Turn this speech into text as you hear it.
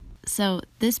So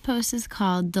this post is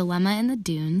called Dilemma in the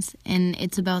Dunes, and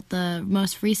it's about the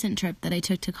most recent trip that I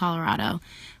took to Colorado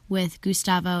with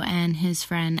Gustavo and his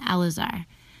friend Elazar.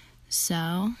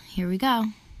 So here we go.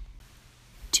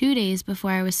 2 days before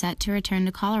I was set to return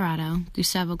to Colorado,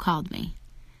 Gustavo called me.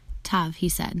 "Tav," he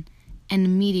said, and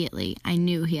immediately I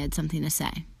knew he had something to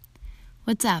say.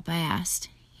 "What's up?" I asked.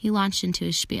 He launched into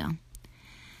his spiel.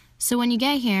 "So when you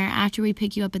get here, after we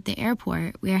pick you up at the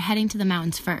airport, we are heading to the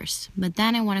mountains first. But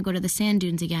then I want to go to the sand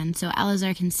dunes again so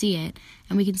Elazar can see it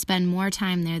and we can spend more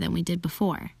time there than we did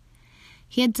before."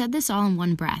 He had said this all in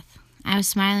one breath. I was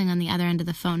smiling on the other end of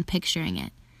the phone, picturing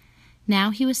it.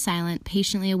 Now he was silent,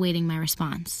 patiently awaiting my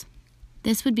response.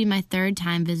 This would be my third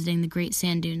time visiting the Great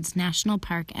Sand Dunes National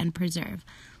Park and Preserve,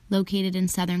 located in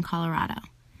southern Colorado.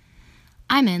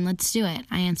 "I'm in, let's do it,"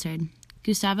 I answered.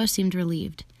 Gustavo seemed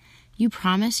relieved. "You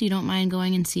promise you don't mind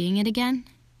going and seeing it again?"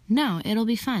 "No, it'll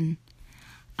be fun."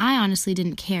 I honestly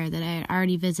didn't care that I had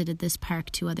already visited this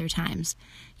park 2 other times.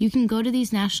 You can go to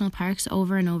these national parks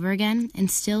over and over again and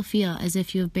still feel as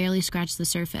if you have barely scratched the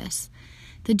surface.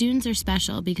 The dunes are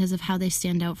special because of how they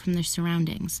stand out from their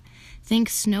surroundings. Think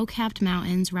snow-capped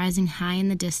mountains rising high in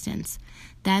the distance.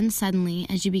 Then suddenly,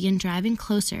 as you begin driving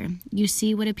closer, you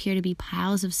see what appear to be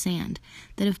piles of sand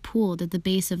that have pooled at the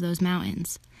base of those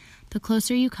mountains. The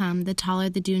closer you come, the taller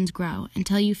the dunes grow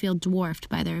until you feel dwarfed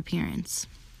by their appearance.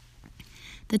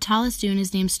 The tallest dune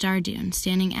is named Star Dune,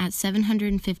 standing at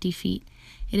 750 feet.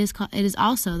 It is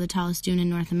also the tallest dune in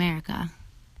North America.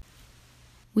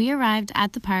 We arrived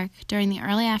at the park during the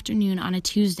early afternoon on a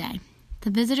Tuesday. The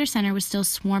visitor center was still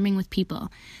swarming with people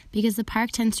because the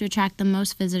park tends to attract the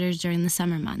most visitors during the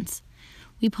summer months.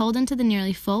 We pulled into the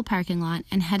nearly full parking lot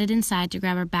and headed inside to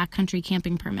grab our backcountry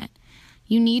camping permit.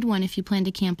 You need one if you plan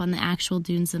to camp on the actual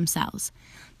dunes themselves.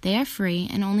 They are free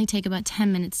and only take about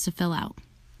 10 minutes to fill out.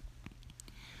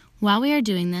 While we are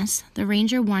doing this, the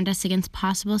ranger warned us against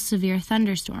possible severe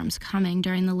thunderstorms coming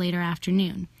during the later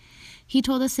afternoon. He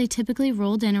told us they typically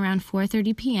rolled in around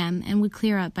 4:30 p.m. and would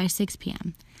clear up by 6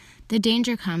 p.m. The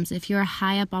danger comes if you are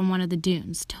high up on one of the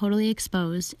dunes, totally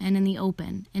exposed and in the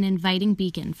open, an inviting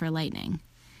beacon for lightning.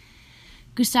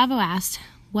 Gustavo asked,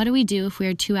 "What do we do if we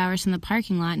are 2 hours from the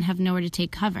parking lot and have nowhere to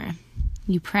take cover?"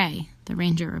 "You pray," the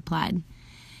ranger replied.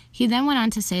 He then went on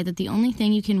to say that the only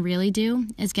thing you can really do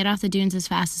is get off the dunes as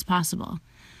fast as possible.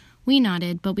 We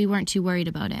nodded, but we weren't too worried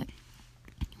about it.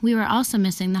 We were also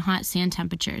missing the hot sand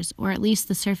temperatures, or at least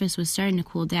the surface was starting to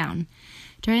cool down.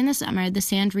 During the summer, the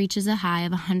sand reaches a high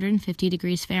of 150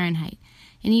 degrees Fahrenheit,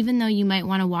 and even though you might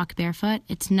want to walk barefoot,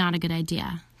 it's not a good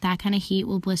idea. That kind of heat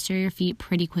will blister your feet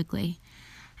pretty quickly.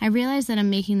 I realize that I'm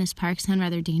making this park sound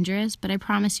rather dangerous, but I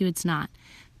promise you it's not.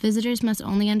 Visitors must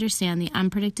only understand the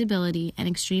unpredictability and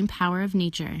extreme power of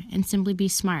nature and simply be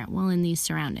smart while in these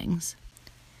surroundings.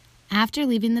 After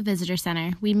leaving the visitor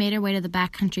center, we made our way to the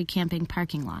backcountry camping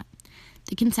parking lot.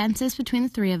 The consensus between the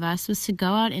 3 of us was to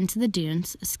go out into the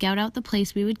dunes, scout out the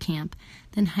place we would camp,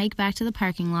 then hike back to the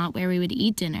parking lot where we would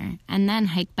eat dinner, and then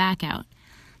hike back out.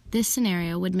 This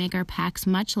scenario would make our packs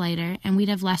much lighter and we'd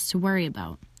have less to worry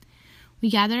about. We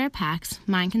gathered our packs.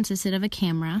 Mine consisted of a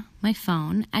camera, my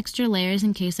phone, extra layers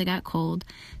in case I got cold,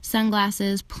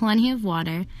 sunglasses, plenty of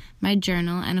water, my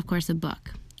journal, and of course a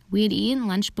book. We had eaten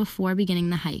lunch before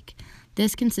beginning the hike.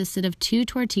 This consisted of 2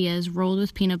 tortillas rolled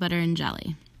with peanut butter and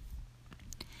jelly.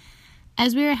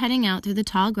 As we were heading out through the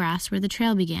tall grass where the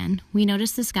trail began, we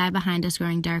noticed the sky behind us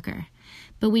growing darker.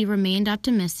 But we remained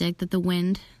optimistic that the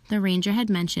wind the ranger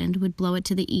had mentioned would blow it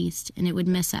to the east and it would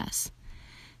miss us.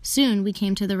 Soon we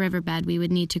came to the riverbed we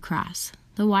would need to cross.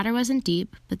 The water wasn't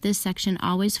deep, but this section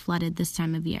always flooded this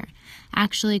time of year,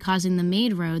 actually causing the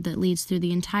main road that leads through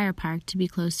the entire park to be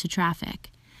closed to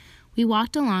traffic. We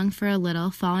walked along for a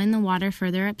little, following the water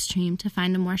further upstream to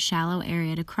find a more shallow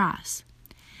area to cross.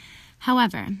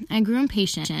 However, I grew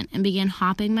impatient and began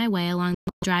hopping my way along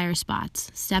the drier spots,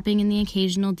 stepping in the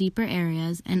occasional deeper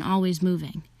areas and always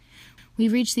moving. We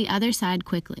reached the other side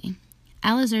quickly.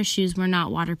 Elazar's shoes were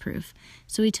not waterproof,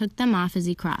 so he took them off as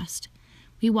he crossed.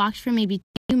 We walked for maybe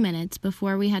 2 minutes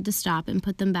before we had to stop and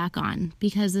put them back on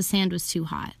because the sand was too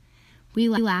hot. We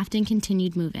laughed and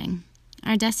continued moving.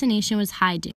 Our destination was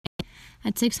High Dune.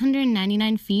 At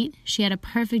 699 feet, she had a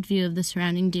perfect view of the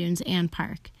surrounding dunes and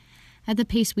park. At the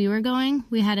pace we were going,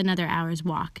 we had another hour's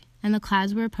walk, and the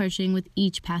clouds were approaching with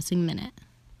each passing minute.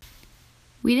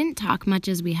 We didn't talk much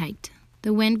as we hiked.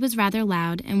 The wind was rather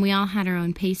loud, and we all had our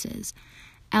own paces.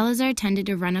 Elazar tended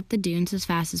to run up the dunes as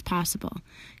fast as possible.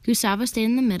 Gustavo stayed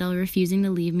in the middle, refusing to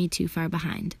leave me too far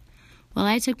behind, while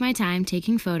I took my time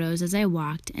taking photos as I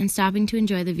walked and stopping to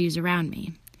enjoy the views around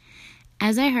me.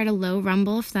 As I heard a low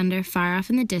rumble of thunder far off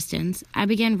in the distance, I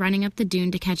began running up the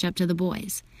dune to catch up to the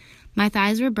boys. My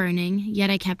thighs were burning,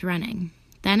 yet I kept running.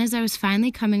 Then, as I was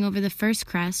finally coming over the first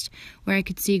crest, where I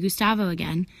could see Gustavo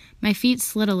again, my feet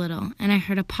slid a little, and I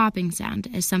heard a popping sound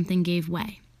as something gave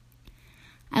way.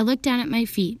 I looked down at my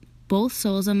feet. Both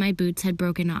soles on my boots had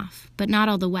broken off, but not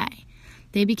all the way.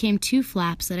 They became two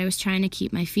flaps that I was trying to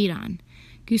keep my feet on.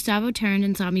 Gustavo turned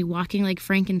and saw me walking like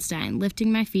Frankenstein,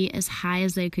 lifting my feet as high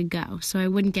as they could go, so I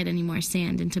wouldn't get any more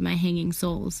sand into my hanging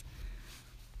soles.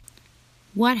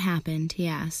 "What happened?" he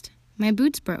asked. "My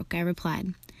boots broke," I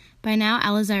replied. By now,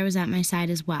 Elazar was at my side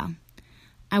as well.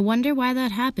 "I wonder why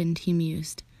that happened," he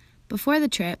mused. Before the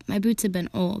trip, my boots had been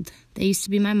old. They used to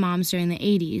be my mom's during the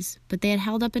 80s, but they had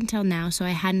held up until now, so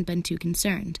I hadn't been too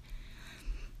concerned.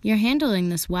 "You're handling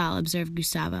this well," observed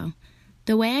Gustavo.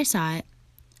 The way I saw it,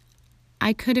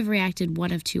 I could have reacted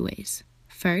one of two ways.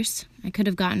 First, I could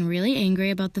have gotten really angry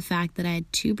about the fact that I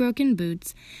had 2 broken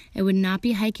boots and would not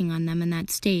be hiking on them in that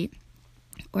state.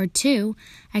 Or 2,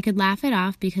 I could laugh it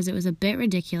off because it was a bit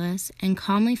ridiculous and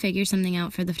calmly figure something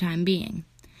out for the time being.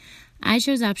 I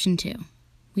chose option 2.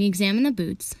 We examined the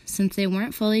boots. Since they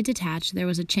weren't fully detached, there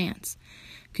was a chance.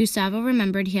 Gustavo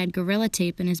remembered he had Gorilla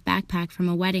Tape in his backpack from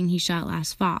a wedding he shot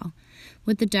last fall.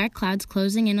 With the dark clouds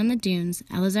closing in on the dunes,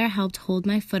 Elazar helped hold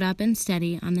my foot up and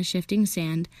steady on the shifting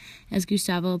sand as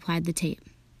Gustavo applied the tape.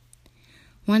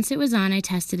 Once it was on, I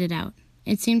tested it out.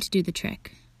 It seemed to do the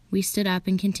trick. We stood up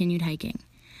and continued hiking.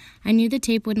 I knew the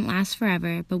tape wouldn't last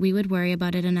forever, but we would worry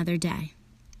about it another day.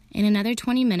 In another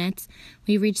 20 minutes,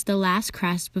 we reached the last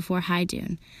crest before High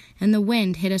Dune, and the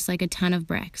wind hit us like a ton of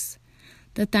bricks.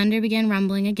 The thunder began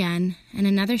rumbling again, and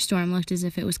another storm looked as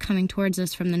if it was coming towards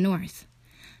us from the north.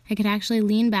 I could actually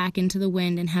lean back into the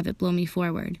wind and have it blow me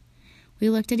forward. We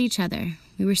looked at each other.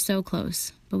 We were so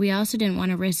close, but we also didn't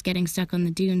want to risk getting stuck on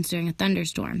the dunes during a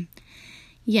thunderstorm.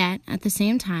 Yet, at the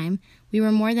same time, we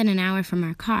were more than an hour from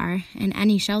our car, and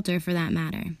any shelter for that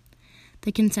matter.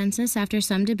 The consensus after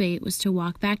some debate was to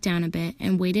walk back down a bit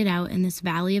and wait it out in this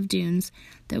valley of dunes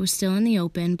that was still in the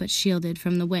open but shielded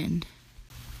from the wind.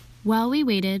 While we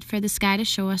waited for the sky to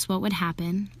show us what would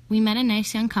happen, we met a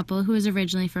nice young couple who was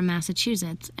originally from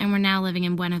Massachusetts and were now living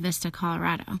in Buena Vista,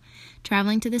 Colorado,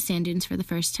 traveling to the sand dunes for the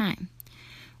first time.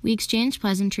 We exchanged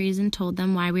pleasantries and told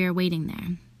them why we were waiting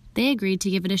there. They agreed to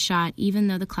give it a shot even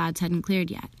though the clouds hadn't cleared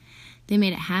yet. They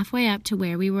made it halfway up to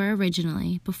where we were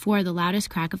originally before the loudest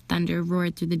crack of thunder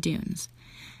roared through the dunes.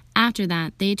 After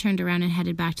that, they turned around and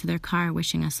headed back to their car,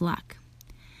 wishing us luck.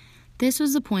 This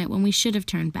was the point when we should have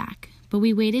turned back, but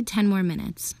we waited 10 more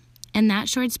minutes. In that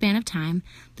short span of time,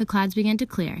 the clouds began to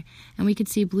clear, and we could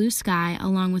see blue sky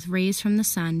along with rays from the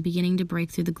sun beginning to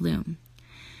break through the gloom.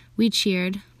 We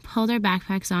cheered, pulled our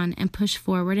backpacks on, and pushed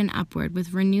forward and upward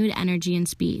with renewed energy and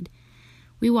speed.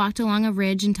 We walked along a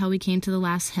ridge until we came to the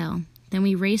last hill. Then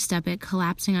we raced up it,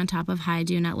 collapsing on top of High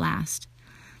Dune at last.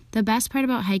 The best part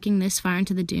about hiking this far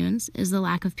into the dunes is the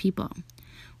lack of people.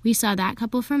 We saw that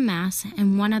couple from Mass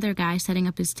and one other guy setting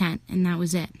up his tent, and that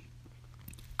was it.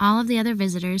 All of the other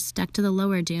visitors stuck to the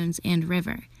lower dunes and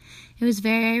river. It was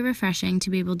very refreshing to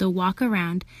be able to walk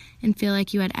around and feel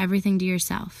like you had everything to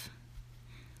yourself.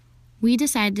 We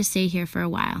decided to stay here for a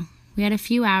while. We had a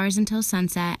few hours until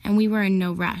sunset, and we were in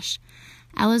no rush.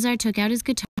 Elazar took out his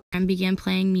guitar and began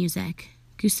playing music.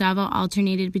 Gustavo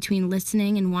alternated between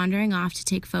listening and wandering off to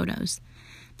take photos.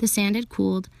 The sand had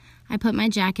cooled. I put my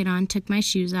jacket on, took my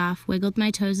shoes off, wiggled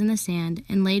my toes in the sand,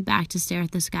 and laid back to stare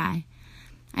at the sky.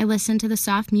 I listened to the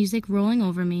soft music rolling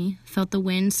over me, felt the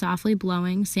wind softly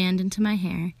blowing sand into my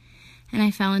hair, and I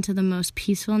fell into the most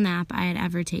peaceful nap I had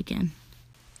ever taken.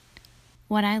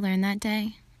 What I learned that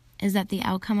day is that the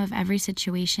outcome of every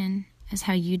situation is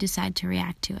how you decide to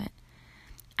react to it.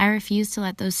 I refused to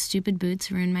let those stupid boots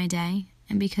ruin my day,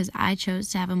 and because I chose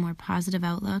to have a more positive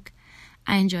outlook,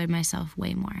 I enjoyed myself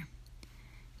way more.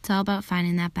 It's all about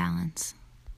finding that balance.